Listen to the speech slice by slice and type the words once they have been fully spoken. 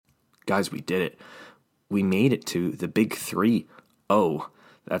Guys, we did it. We made it to the big 3-0.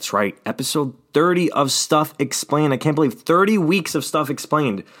 That's right, episode 30 of Stuff Explained. I can't believe 30 weeks of Stuff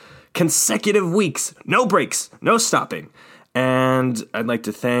Explained. Consecutive weeks, no breaks, no stopping. And I'd like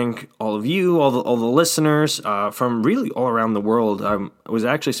to thank all of you, all the listeners from really all around the world. I was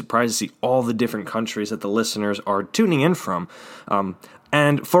actually surprised to see all the different countries that the listeners are tuning in from.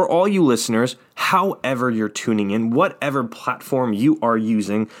 And for all you listeners, however you're tuning in, whatever platform you are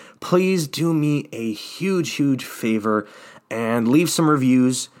using, please do me a huge, huge favor and leave some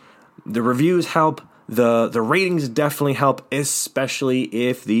reviews. The reviews help. The ratings definitely help, especially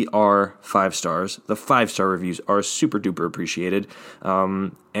if they are 5 stars. The 5-star reviews are super duper appreciated.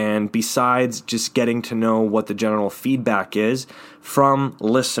 And besides just getting to know what the general feedback is from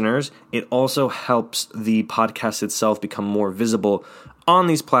listeners, it also helps the podcast itself become more visible on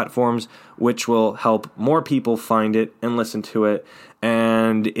these platforms, which will help more people find it and listen to it.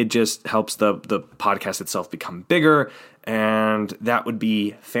 And it just helps the podcast itself become bigger. And that would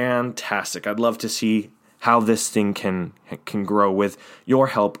be fantastic. I'd love to see how this thing can grow with your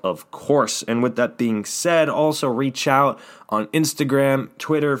help, of course. And with that being said, also reach out on Instagram,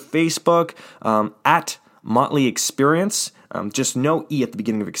 Twitter, Facebook, at Motley Experience. Just no E at the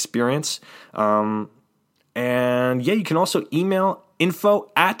beginning of experience. And yeah, you can also email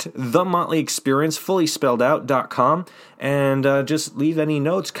info@themotleyexperience, fully spelled out.com, and just leave any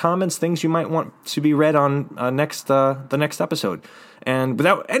notes, comments, things you might want to be read on the next episode. And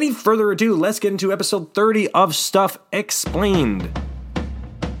without any further ado, let's get into episode 30 of Stuff Explained.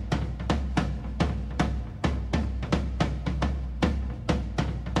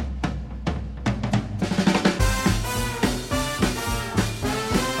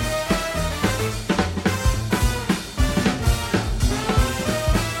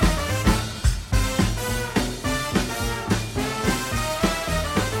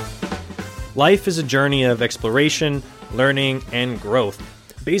 Life is a journey of exploration, learning, and growth.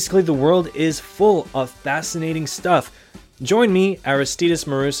 Basically, the world is full of fascinating stuff. Join me, Aristides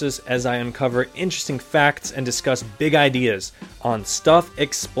Marousas, as I uncover interesting facts and discuss big ideas on Stuff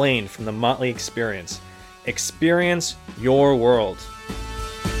Explained from the Motley Experience. Experience your world.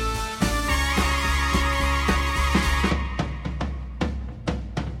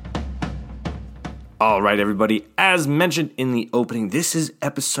 All right, everybody. As mentioned in the opening, this is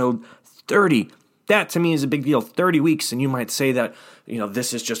episode 30. That to me is a big deal. 30 weeks, and you might say that,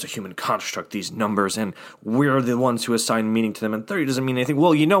 this is just a human construct, these numbers, and we're the ones who assign meaning to them, and 30 doesn't mean anything.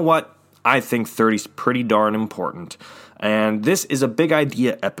 Well, you know what? I think 30 is pretty darn important. And this is a big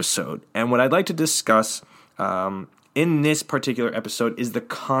idea episode. And what I'd like to discuss in this particular episode is the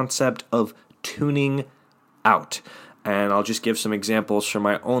concept of tuning out. And I'll just give some examples from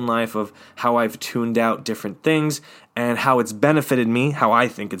my own life of how I've tuned out different things and how it's benefited me, how I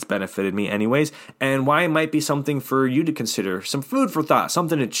think it's benefited me anyways, and why it might be something for you to consider, some food for thought,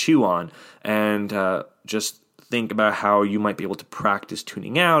 something to chew on, and just think about how you might be able to practice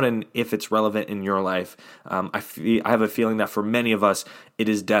tuning out and if it's relevant in your life. I have a feeling that for many of us, it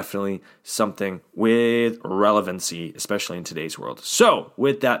is definitely something with relevancy, especially in today's world. So,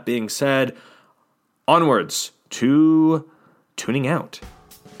 with that being said, onwards to tuning out.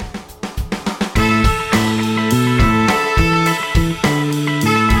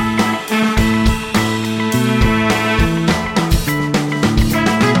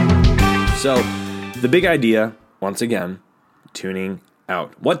 So, the big idea, once again, tuning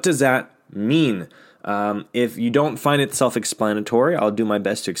out. What does that mean? If you don't find it self-explanatory, I'll do my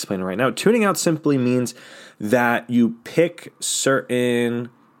best to explain it right now. Tuning out simply means that you pick certain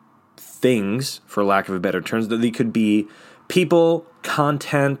things, for lack of a better term, that they could be people,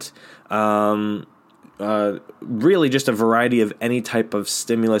 content, really just a variety of any type of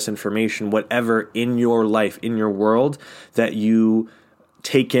stimulus, information, whatever in your life, in your world, that you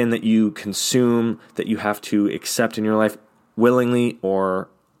take in, that you consume, that you have to accept in your life willingly or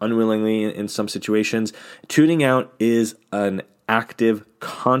unwillingly in some situations. Tuning out is an active,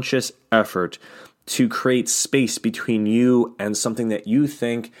 conscious effort to create space between you and something that you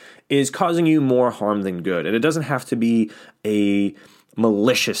think is causing you more harm than good. And it doesn't have to be a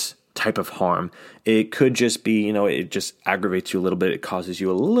malicious type of harm. It could just be, it just aggravates you a little bit. It causes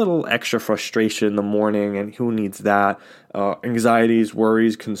you a little extra frustration in the morning, and who needs that? Anxieties,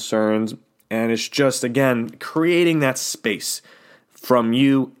 worries, concerns. And it's just, again, creating that space from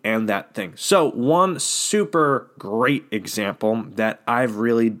you and that thing. So one super great example that I've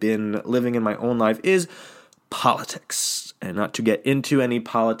really been living in my own life is politics. And not to get into any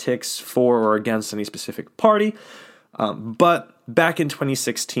politics for or against any specific party, but back in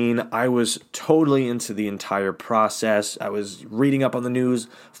 2016, I was totally into the entire process. I was reading up on the news,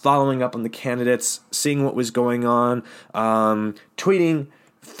 following up on the candidates, seeing what was going on, tweeting,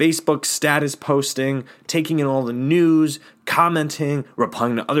 Facebook status posting, taking in all the news, commenting,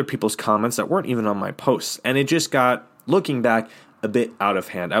 replying to other people's comments that weren't even on my posts. And it just got, looking back, a bit out of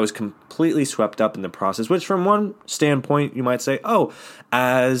hand. I was completely swept up in the process, which from one standpoint, you might say, oh,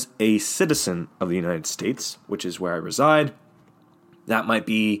 as a citizen of the United States, which is where I reside, that might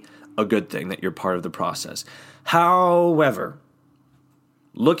be a good thing that you're part of the process. However,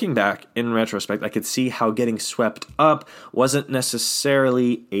 looking back in retrospect, I could see how getting swept up wasn't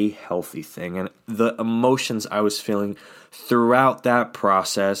necessarily a healthy thing. And the emotions I was feeling throughout that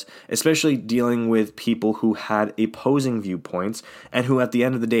process, especially dealing with people who had opposing viewpoints and who at the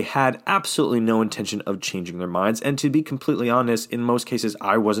end of the day had absolutely no intention of changing their minds. And to be completely honest, in most cases,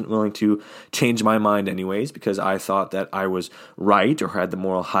 I wasn't willing to change my mind anyways because I thought that I was right or had the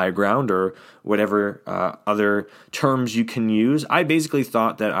moral high ground or whatever other terms you can use. I basically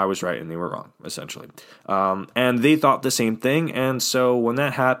thought that I was right and they were wrong, essentially. And they thought the same thing. And so when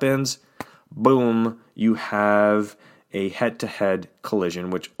that happens, boom, you have a head-to-head collision,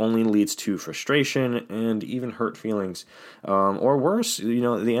 which only leads to frustration and even hurt feelings, or worse,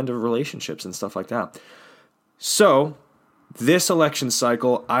 the end of relationships and stuff like that. So this election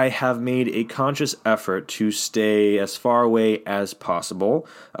cycle, I have made a conscious effort to stay as far away as possible.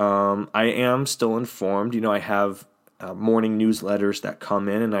 I am still informed. I have morning newsletters that come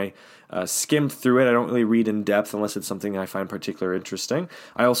in, and I skim through it. I don't really read in depth unless it's something I find particularly interesting.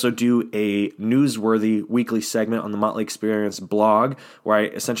 I also do a newsworthy weekly segment on the Motley Experience blog where I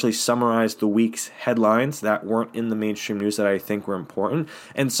essentially summarize the week's headlines that weren't in the mainstream news that I think were important.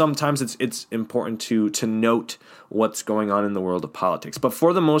 And sometimes it's important to note what's going on in the world of politics. But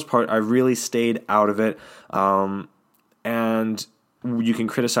for the most part, I've really stayed out of it. And you can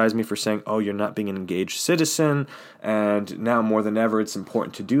criticize me for saying, oh, you're not being an engaged citizen, and now more than ever it's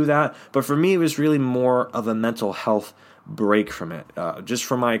important to do that. But for me, it was really more of a mental health break from it. Just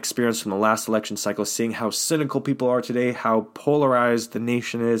from my experience from the last election cycle, seeing how cynical people are today, how polarized the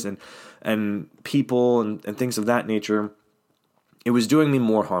nation is, and people and things of that nature, it was doing me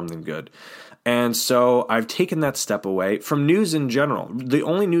more harm than good. And so I've taken that step away from news in general. The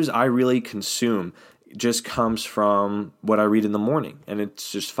only news I really consume just comes from what I read in the morning. And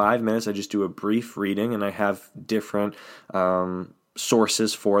it's just 5 minutes. I just do a brief reading, and I have different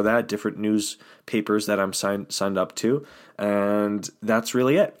sources for that, different newspapers that I'm signed up to. And that's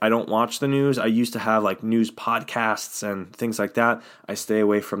really it. I don't watch the news. I used to have like news podcasts and things like that. I stay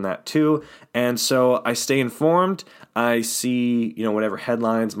away from that too. And so I stay informed. I see, whatever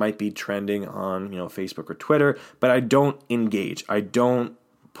headlines might be trending on, Facebook or Twitter, but I don't engage. I don't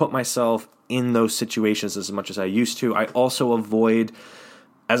put myself in those situations as much as I used to. I also avoid,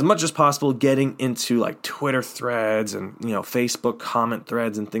 as much as possible, getting into like Twitter threads and Facebook comment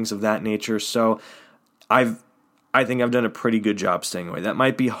threads and things of that nature. So I think I've done a pretty good job staying away. That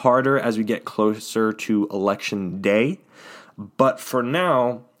might be harder as we get closer to election day, but for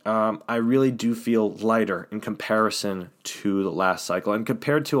now, I really do feel lighter in comparison to the last cycle and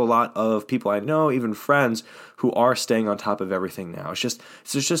compared to a lot of people I know, even friends who are staying on top of everything now. It's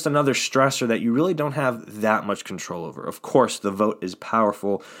just another stressor that you really don't have that much control over. Of course, the vote is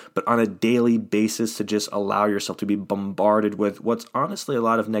powerful, but on a daily basis to just allow yourself to be bombarded with what's honestly a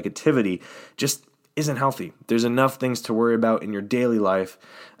lot of negativity just isn't healthy. There's enough things to worry about in your daily life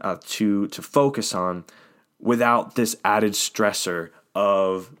to focus on without this added stressor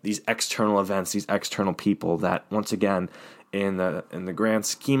of these external events, these external people that, once again, in the grand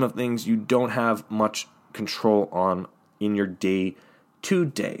scheme of things, you don't have much control on in your day to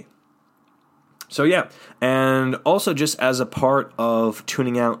day. So yeah, and also just as a part of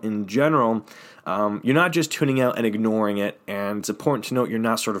tuning out in general, you're not just tuning out and ignoring it, and it's important to note you're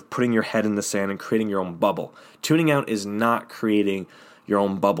not sort of putting your head in the sand and creating your own bubble. Tuning out is not creating your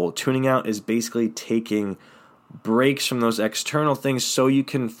own bubble. Tuning out is basically taking breaks from those external things so you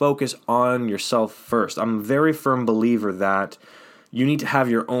can focus on yourself first. I'm a very firm believer that you need to have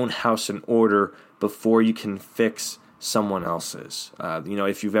your own house in order before you can fix someone else's.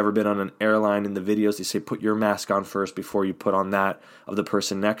 If you've ever been on an airline, in the videos, they say put your mask on first before you put on that of the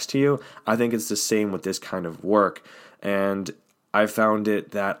person next to you. I think it's the same with this kind of work. And I found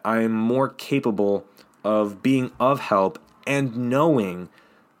it that I'm more capable of being of help and knowing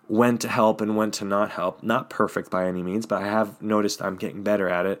when to help and when to not help. Not perfect by any means, but I have noticed I'm getting better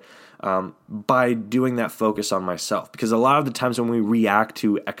at it. by doing that focus on myself. Because a lot of the times when we react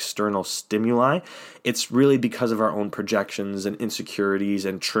to external stimuli, it's really because of our own projections and insecurities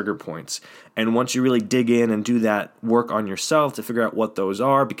and trigger points. And once you really dig in and do that work on yourself to figure out what those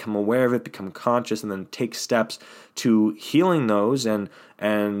are, become aware of it, become conscious, and then take steps to healing those and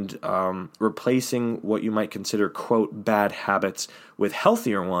replacing what you might consider, quote, bad habits with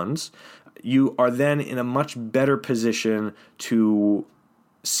healthier ones, you are then in a much better position to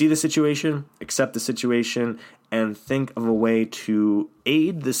see the situation, accept the situation, and think of a way to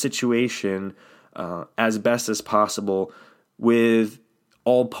aid the situation as best as possible with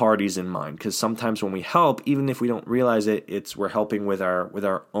all parties in mind. Because sometimes when we help, even if we don't realize it, we're helping with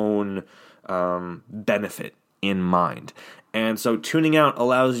our own benefit in mind. And so tuning out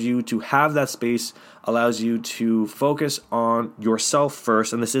allows you to have that space, allows you to focus on yourself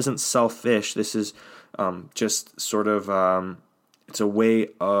first. And this isn't selfish. This is just sort of, it's a way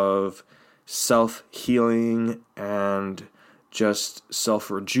of self-healing and just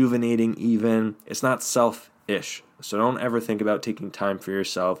self-rejuvenating even. It's not selfish. So don't ever think about taking time for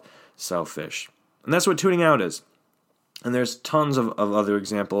yourself selfish. And that's what tuning out is. And there's tons of other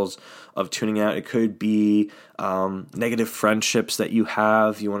examples of tuning out. It could be negative friendships that you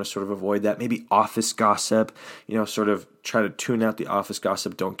have. You want to sort of avoid that. Maybe office gossip, sort of try to tune out the office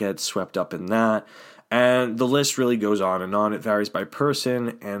gossip. Don't get swept up in that. And the list really goes on and on. It varies by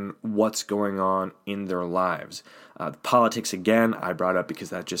person and what's going on in their lives. Politics, again, I brought up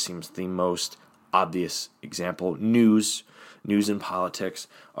because that just seems the most obvious example. News and politics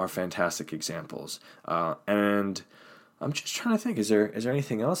are fantastic examples. And I'm just trying to think, is there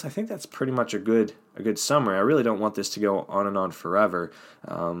anything else? I think that's pretty much a good summary. I really don't want this to go on and on forever.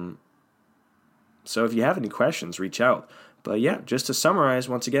 So if you have any questions, reach out. But yeah, just to summarize,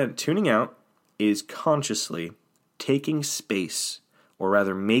 once again, tuning out is consciously taking space, or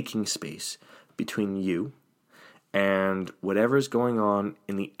rather making space, between you and whatever is going on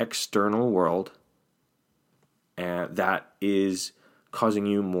in the external world that is causing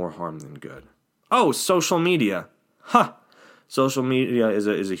you more harm than good. Oh, social media. Social media is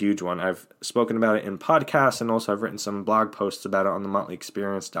a huge one. I've spoken about it in podcasts, and also I've written some blog posts about it on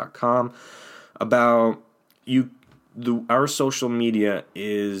themotleyexperience.com about our social media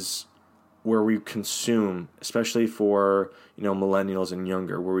is where we consume, especially for millennials and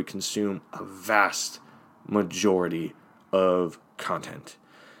younger, where we consume a vast majority of content.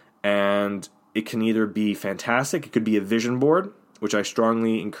 And it can either be fantastic, it could be a vision board, which I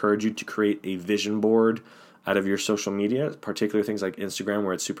strongly encourage you to create a vision board out of your social media, particularly things like Instagram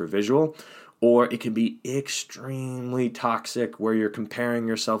where it's super visual, or it can be extremely toxic where you're comparing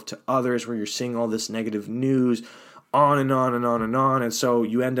yourself to others, where you're seeing all this negative news, on and on and on and on. And so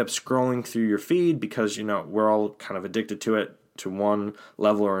you end up scrolling through your feed because, we're all kind of addicted to it to one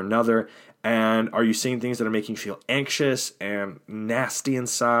level or another. And are you seeing things that are making you feel anxious and nasty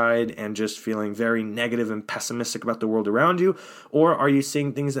inside and just feeling very negative and pessimistic about the world around you? Or are you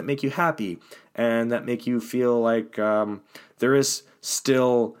seeing things that make you happy and that make you feel like there is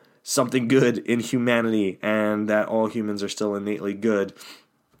still something good in humanity and that all humans are still innately good?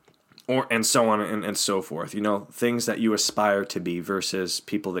 And so on and so forth. Things that you aspire to be versus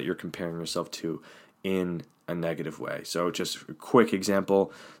people that you're comparing yourself to in a negative way. So just a quick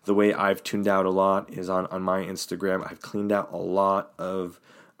example, the way I've tuned out a lot is on my Instagram. I've cleaned out a lot of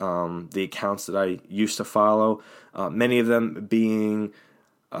the accounts that I used to follow, many of them being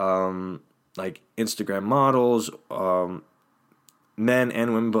like Instagram models, men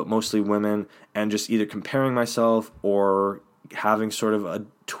and women, but mostly women, and just either comparing myself or having sort of a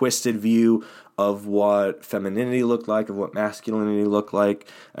twisted view of what femininity looked like, of what masculinity looked like,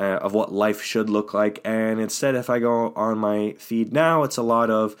 of what life should look like. And instead, if I go on my feed now, it's a lot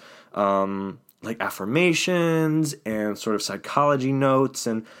of like affirmations and sort of psychology notes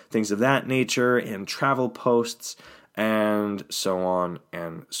and things of that nature, and travel posts and so on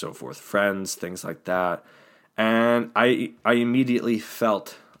and so forth, friends, things like that. And I immediately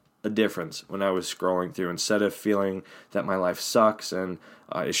felt a difference when I was scrolling through. Instead of feeling that my life sucks and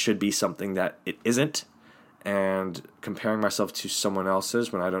it should be something that it isn't, and comparing myself to someone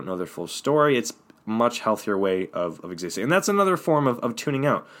else's when I don't know their full story, it's a much healthier way of existing. And that's another form of tuning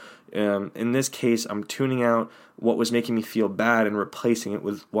out. In this case, I'm tuning out what was making me feel bad and replacing it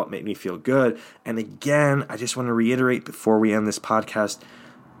with what made me feel good. And again, I just want to reiterate before we end this podcast,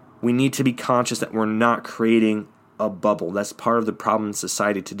 we need to be conscious that we're not creating a bubble. That's part of the problem in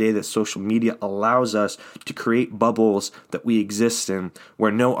society today, that social media allows us to create bubbles that we exist in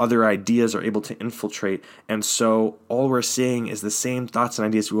where no other ideas are able to infiltrate. And so all we're seeing is the same thoughts and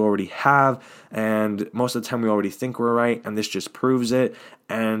ideas we already have. And most of the time we already think we're right. And this just proves it.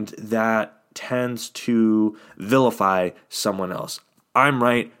 And that tends to vilify someone else. I'm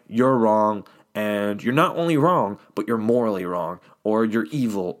right, you're wrong, and you're not only wrong, but you're morally wrong, or you're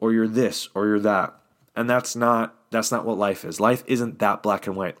evil, or you're this, or you're that. And that's not what life is. Life isn't that black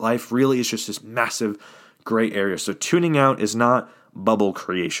and white. Life really is just this massive gray area. So tuning out is not bubble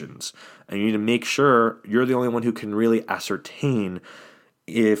creations. And you need to make sure you're the only one who can really ascertain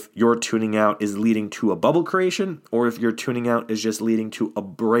if your tuning out is leading to a bubble creation, or if your tuning out is just leading to a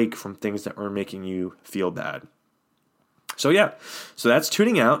break from things that are making you feel bad. So yeah, so that's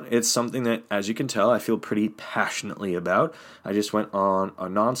tuning out. It's something that, as you can tell, I feel pretty passionately about. I just went on a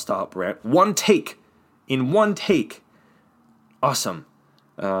nonstop rant. In one take. Awesome.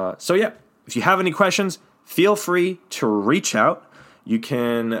 So yeah, if you have any questions, feel free to reach out. You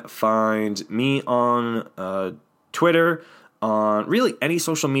can find me on Twitter, on really any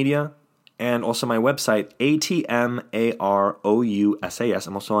social media, and also my website, ATMAROUSAS.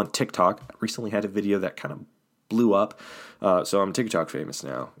 I'm also on TikTok. I recently had a video that kind of blew up, so I'm TikTok famous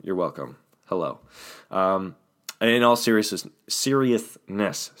now. You're welcome. Hello. And in all seriousness,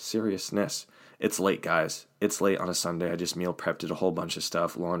 it's late, guys. It's late on a Sunday. I just meal prepped, did a whole bunch of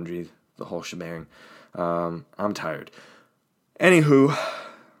stuff, laundry, the whole shebang. I'm tired. Anywho,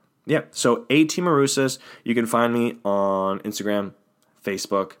 yeah, so AT Marusas. You can find me on Instagram,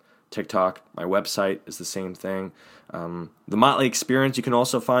 Facebook, TikTok. My website is the same thing. The Motley Experience you can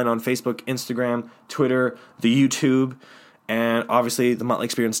also find on Facebook, Instagram, Twitter, the YouTube, and obviously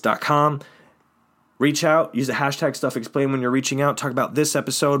themotleyexperience.com. Reach out, use the hashtag StuffExplained when you're reaching out. Talk about this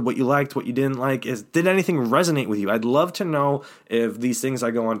episode, what you liked, what you didn't like. Did anything resonate with you? I'd love to know if these things I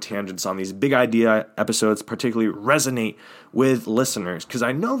go on tangents on, these big idea episodes particularly resonate with listeners, because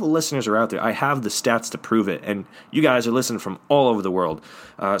I know the listeners are out there. I have the stats to prove it, and you guys are listening from all over the world.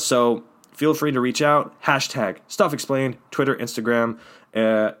 So feel free to reach out. Hashtag StuffExplained, Twitter, Instagram,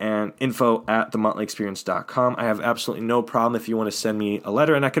 and info@themotleyexperience.com. I have absolutely no problem if you want to send me a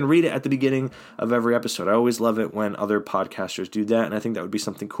letter, and I can read it at the beginning of every episode. I always love it when other podcasters do that, and I think that would be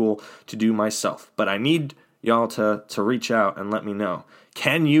something cool to do myself. But I need y'all to reach out and let me know.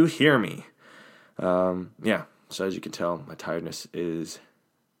 Can you hear me? Yeah, so as you can tell, my tiredness is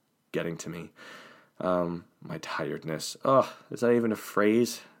getting to me. My tiredness. Oh, is that even a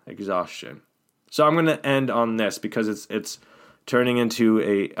phrase? Exhaustion. So I'm going to end on this because it's turning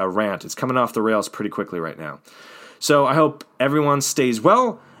into a rant. It's coming off the rails pretty quickly right now. So I hope everyone stays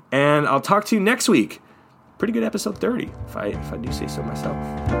well, and I'll talk to you next week. Pretty good episode 30, if I do say so myself.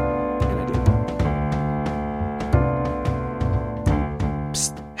 And I do.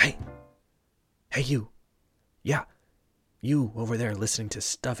 Psst, hey you. Yeah, you over there listening to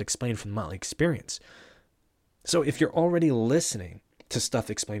Stuff Explained from the Motley Experience. So if you're already listening to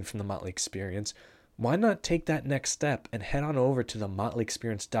Stuff Explained from the Motley Experience, why not take that next step and head on over to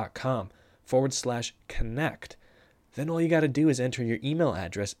themotleyexperience.com/connect. Then all you got to do is enter your email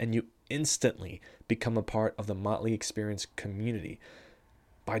address and you instantly become a part of the Motley Experience community.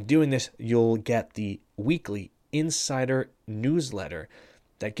 By doing this, you'll get the weekly insider newsletter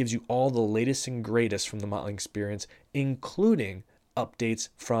that gives you all the latest and greatest from the Motley Experience, including updates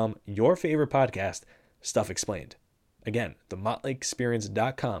from your favorite podcast, Stuff Explained. Again,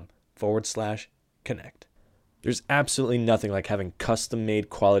 themotleyexperience.com/connect. There's absolutely nothing like having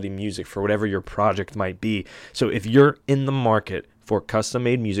custom-made quality music for whatever your project might be. So if you're in the market for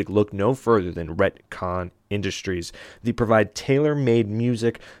custom-made music, look no further than Retcon Industries. They provide tailor-made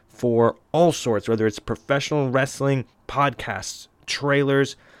music for all sorts, whether it's professional wrestling, podcasts,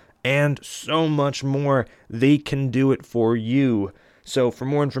 trailers, and so much more. They can do it for you. So for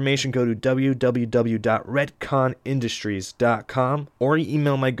more information, go to www.retconindustries.com or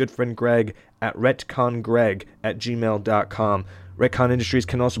email my good friend Greg at retcongreg@gmail.com. Retcon Industries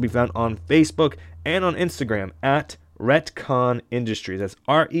can also be found on Facebook and on Instagram at Retcon Industries. That's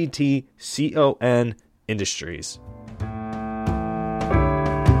RETCON Industries.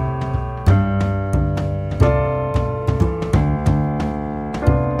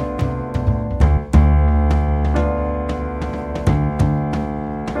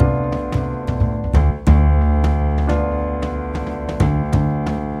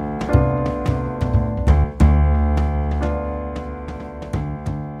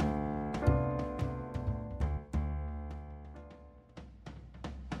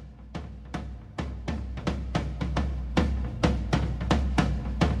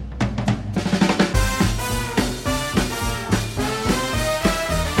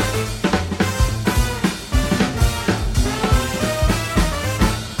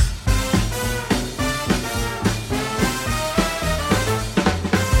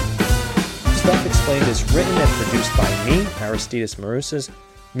 Explained is written and produced by me, Aristides Marousas.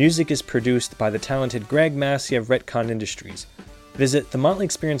 Music is produced by the talented Greg Massey of Retcon Industries. Visit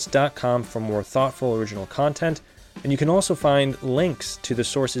themotleyexperience.com for more thoughtful original content, and you can also find links to the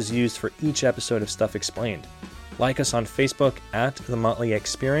sources used for each episode of Stuff Explained. Like us on Facebook at The Motley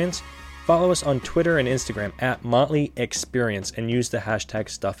Experience, follow us on Twitter and Instagram at Motley Experience, and use the hashtag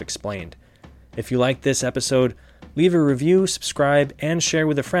Stuff Explained. If you like this episode, leave a review, subscribe, and share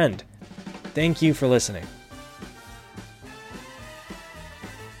with a friend. Thank you for listening.